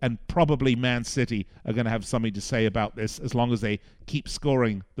 Liverpool, and probably Man City are going to have something to say about this, as long as they keep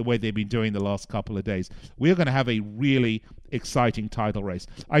scoring the way they've been doing the last couple of days. We're going to have a really exciting title race.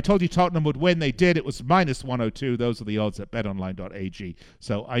 I told you Tottenham would win. They did. It was minus 102. Those are the odds at betonline.ag.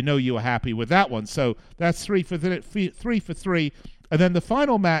 So I know you were happy with that one. So that's 3 for 3. And then the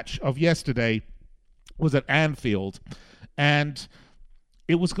final match of yesterday was at Anfield. And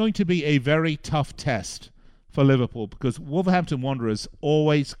it was going to be a very tough test for Liverpool, because Wolverhampton Wanderers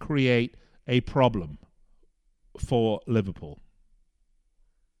always create a problem for Liverpool.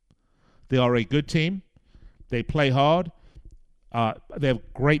 They are a good team. They play hard. They have a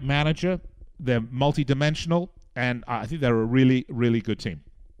great manager. They're multi-dimensional, and I think they're a really, really good team.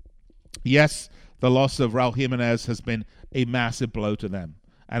 Yes, the loss of Raul Jimenez has been a massive blow to them.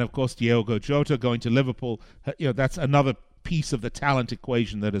 And, of course, Diogo Jota going to Liverpool, that's another piece of the talent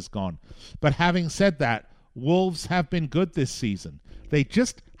equation that has gone. But having said that, Wolves have been good this season. They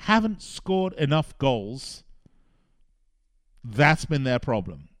just haven't scored enough goals. That's been their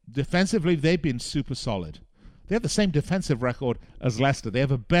problem. Defensively, they've been super solid. They have the same defensive record as Leicester. They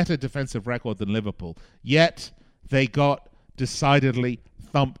have a better defensive record than Liverpool. Yet, they got decidedly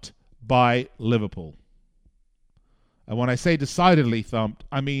thumped by Liverpool. And when I say decidedly thumped,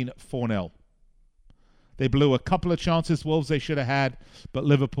 I mean 4-0. They blew a couple of chances, Wolves, they should have had, but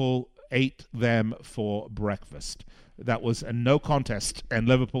Liverpool ate them for breakfast. That was a no contest, and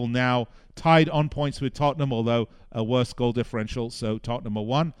Liverpool now tied on points with Tottenham, although a worse goal differential. So Tottenham are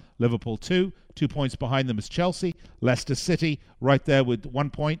 1, Liverpool 2. 2 points behind them is Chelsea. Leicester City right there with 1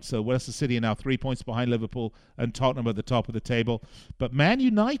 point. So Leicester City are now 3 points behind Liverpool, and Tottenham at the top of the table. But Man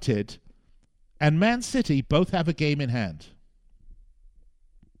United and Man City both have a game in hand.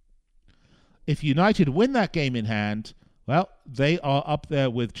 If United win that game in hand, well, they are up there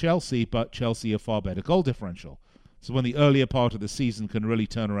with Chelsea, but Chelsea a far better goal differential. So when the earlier part of the season can really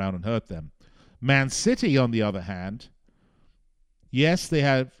turn around and hurt them. Man City, on the other hand, yes, they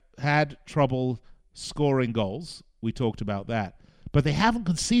have had trouble scoring goals. We talked about that. but they haven't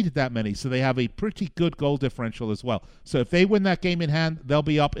conceded that many, so they have a pretty good goal differential as well. So if they win that game in hand, they'll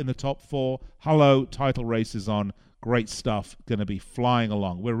be up in the top 4. Hello, title race is on. Great stuff. Going to be flying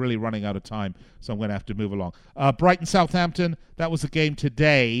along. We're really running out of time, so I'm going to have to move along. Brighton Southampton, that was the game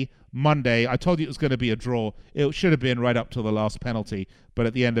today, Monday. I told you it was going to be a draw. It should have been right up to the last penalty, but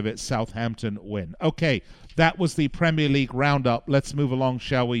at the end of it, Southampton win. Okay, that was the Premier League roundup. Let's move along,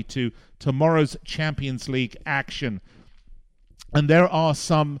 shall we, to tomorrow's Champions League action. And there are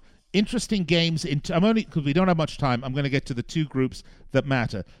some interesting games. I'm only, because we don't have much time, I'm going to get to the 2 groups that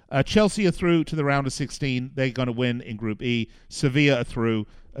matter. Chelsea are through to the round of 16. They're going to win in Group E. Sevilla are through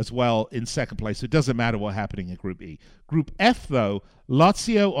as well in second place. So it doesn't matter what's happening in Group E. Group F, though,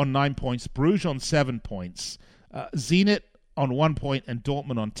 Lazio on 9 points, Bruges on 7 points, Zenit on 1 point, and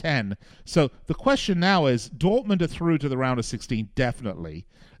Dortmund on 10. So the question now is, Dortmund are through to the round of 16, definitely.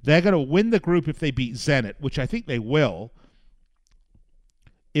 They're going to win the group if they beat Zenit, which I think they will.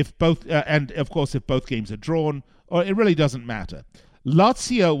 If both, and of course, if both games are drawn, or it really doesn't matter.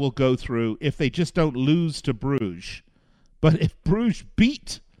 Lazio will go through if they just don't lose to Bruges. But if Bruges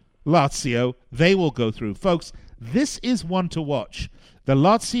beat Lazio, they will go through. Folks, this is one to watch. The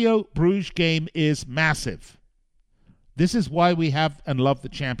Lazio-Bruges game is massive. This is why we have and love the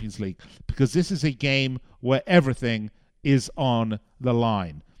Champions League, because this is a game where everything is on the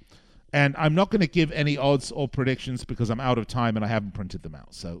line. And I'm not going to give any odds or predictions because I'm out of time and I haven't printed them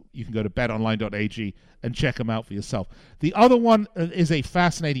out. So you can go to betonline.ag and check them out for yourself. The other one is a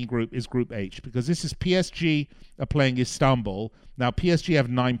fascinating group, is Group H, because this is PSG are playing Istanbul. Now, PSG have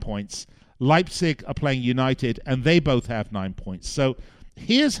 9 points. Leipzig are playing United, and they both have 9 points. So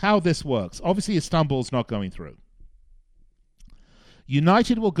here's how this works. Obviously, Istanbul's not going through.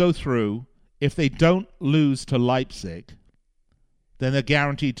 United will go through if they don't lose to Leipzig. Then they're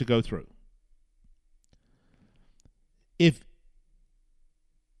guaranteed to go through. If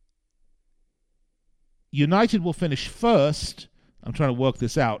United will finish first, I'm trying to work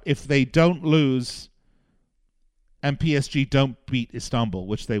this out, if they don't lose and PSG don't beat Istanbul,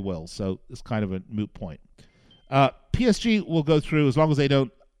 which they will, so it's kind of a moot point. PSG will go through as long as they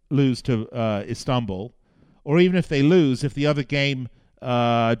don't lose to Istanbul, or even if they lose, if the other game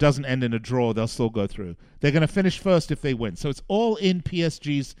doesn't end in a draw, they'll still go through. They're going to finish first if they win. So it's all in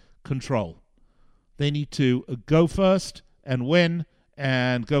PSG's control. They need to go first and win,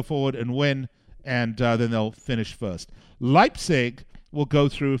 and go forward and win, and then they'll finish first. Leipzig will go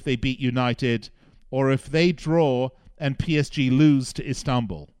through if they beat United, or if they draw and PSG lose to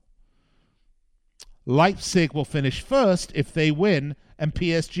Istanbul. Leipzig will finish first if they win and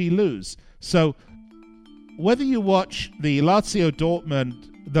PSG lose. So whether you watch the Lazio-Bruges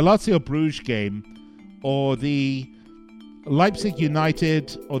game, or the Leipzig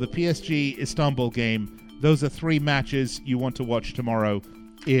United, or the PSG Istanbul game, those are 3 matches you want to watch tomorrow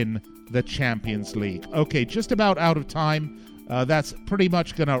in the Champions League. Okay, just about out of time. That's pretty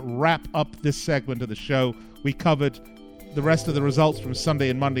much going to wrap up this segment of the show. We covered the rest of the results from Sunday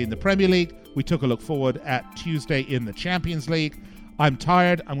and Monday in the Premier League. We took a look forward at Tuesday in the Champions League. I'm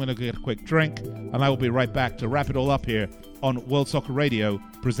tired. I'm going to get a quick drink, and I will be right back to wrap it all up here on World Soccer Radio,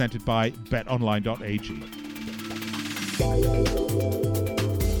 presented by betonline.ag.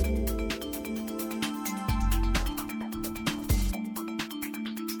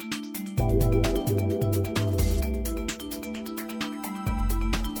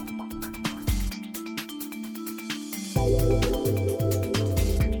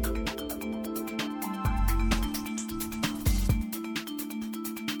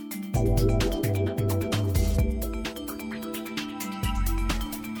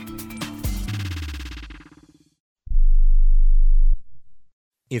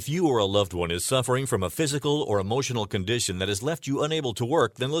 If you or a loved one is suffering from a physical or emotional condition that has left you unable to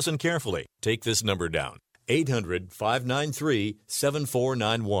work, then listen carefully. Take this number down: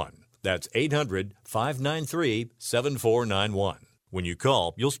 800-593-7491. That's 800-593-7491. When you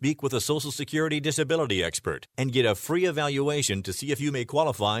call, you'll speak with a Social Security disability expert and get a free evaluation to see if you may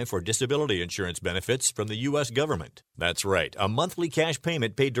qualify for disability insurance benefits from the U.S. government. That's right, a monthly cash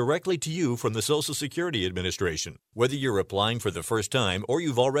payment paid directly to you from the Social Security Administration. Whether you're applying for the first time or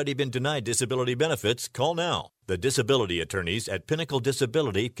you've already been denied disability benefits, call now. The disability attorneys at Pinnacle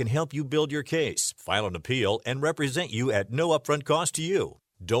Disability can help you build your case, file an appeal, and represent you at no upfront cost to you.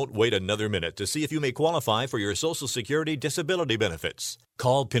 Don't wait another minute to see if you may qualify for your Social Security disability benefits.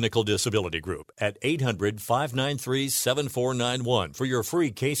 Call Pinnacle Disability Group at 800-593-7491 for your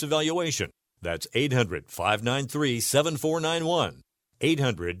free case evaluation. That's 800-593-7491.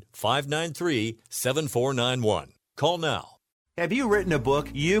 800-593-7491. Call now. Have you written a book?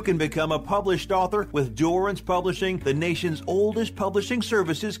 You can become a published author with Dorrance Publishing, the nation's oldest publishing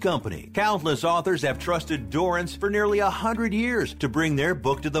services company. Countless authors have trusted Dorrance for nearly 100 years to bring their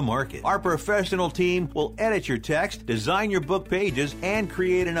book to the market. Our professional team will edit your text, design your book pages, and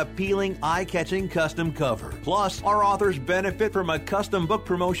create an appealing, eye-catching custom cover. Plus, our authors benefit from a custom book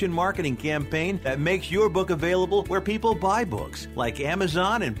promotion marketing campaign that makes your book available where people buy books, like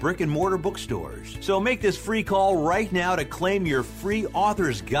Amazon and brick-and-mortar bookstores. So make this free call right now to claim your free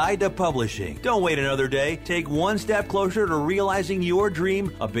author's guide to publishing. Don't wait another day. Take one step closer to realizing your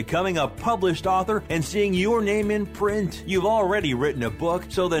dream of becoming a published author and seeing your name in print. You've already written a book,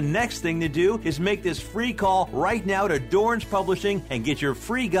 so the next thing to do is make this free call right now to Dorrance Publishing and get your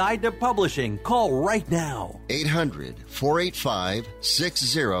free guide to publishing. Call right now.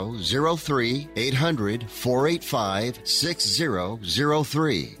 800-485-6003.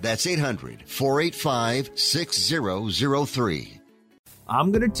 800-485-6003. That's 800-485-6003.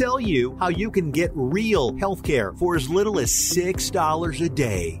 I'm going to tell you how you can get real health care for as little as $6 a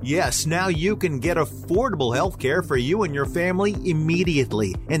day. Yes, now you can get affordable health care for you and your family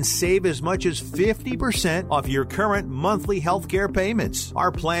immediately and save as much as 50% off your current monthly health care payments.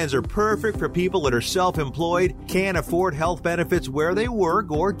 Our plans are perfect for people that are self-employed, can't afford health benefits where they work,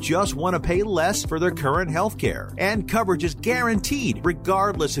 or just want to pay less for their current health care. And coverage is guaranteed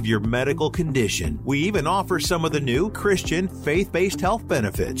regardless of your medical condition. We even offer some of the new Christian faith-based health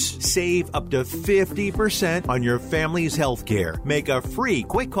benefits. Save up to 50% on your family's health care. Make a free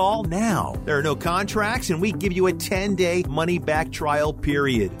quick call now. There are no contracts, and we give you a 10-day money-back trial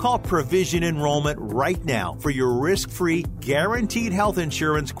period. Call Provision Enrollment right now for your risk-free, guaranteed health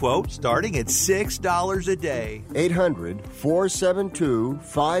insurance quote starting at $6 a day.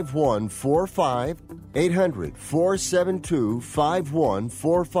 800-472-5145.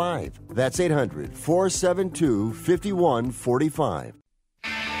 800-472-5145. That's 800-472-5145.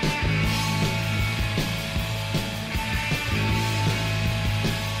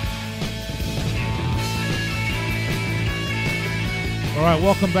 All right,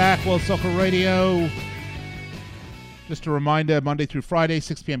 welcome back, World Soccer Radio. Just a reminder, Monday through Friday,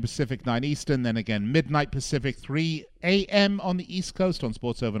 6 p.m. Pacific, 9 Eastern, then again midnight Pacific, 3 a.m. on the East Coast on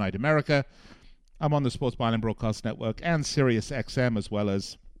Sports Overnight America. I'm on the Sports Byline Broadcast Network and Sirius XM, as well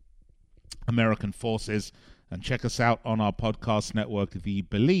as American Forces. And check us out on our podcast network, the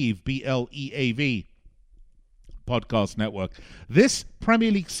Believe, B-L-E-A-V, podcast network. This Premier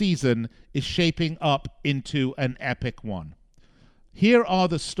League season is shaping up into an epic one. Here are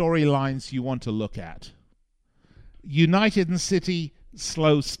the storylines you want to look at. United and City,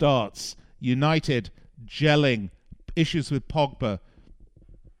 slow starts. United gelling, issues with Pogba.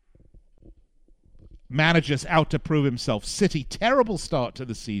 Managers out to prove himself. City, terrible start to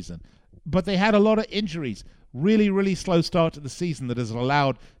the season. But they had a lot of injuries. Really, really slow start to the season that has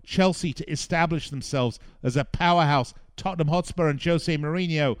allowed Chelsea to establish themselves as a powerhouse. Tottenham Hotspur and Jose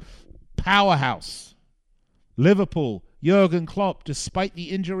Mourinho, powerhouse. Liverpool, Jurgen Klopp, despite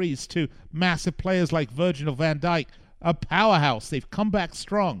the injuries to massive players like Virgil van Dijk, a powerhouse. They've come back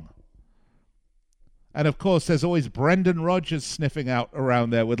strong. And, of course, there's always Brendan Rodgers sniffing out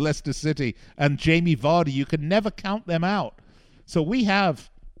around there with Leicester City and Jamie Vardy. You can never count them out. So we have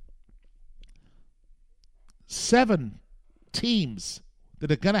 7 teams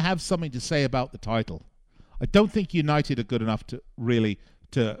that are going to have something to say about the title. I don't think United are good enough to really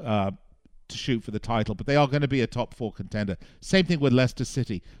to shoot for the title, but they are going to be a top 4 contender. Same thing with Leicester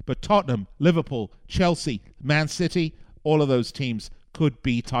City. But Tottenham, Liverpool, Chelsea, Man City, all of those teams could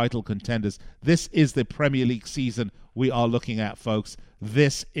be title contenders. This is the Premier League season we are looking at, folks.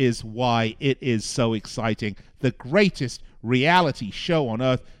 This is why it is so exciting. The greatest reality show on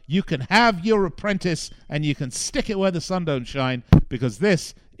earth. You can have your apprentice and you can stick it where the sun don't shine, because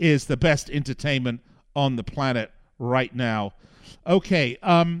this is the best entertainment on the planet right now. Okay,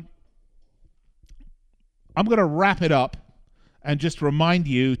 I'm going to wrap it up and just remind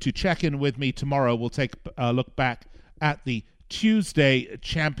you to check in with me tomorrow. We'll take a look back at the Tuesday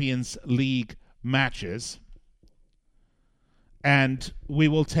Champions League matches, and we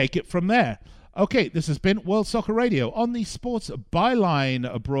will take it from there. Okay, this has been World Soccer Radio on the Sports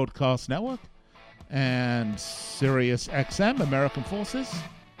Byline Broadcast Network and Sirius XM, American Forces.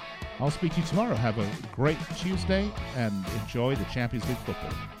 I'll speak to you tomorrow. Have a great Tuesday and enjoy the Champions League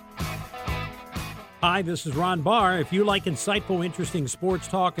football. Hi, this is Ron Barr. If you like insightful, interesting sports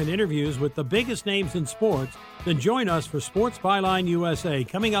talk and interviews with the biggest names in sports, then join us for Sports Byline USA,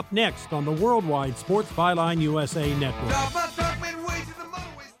 coming up next on the worldwide Sports Byline USA network.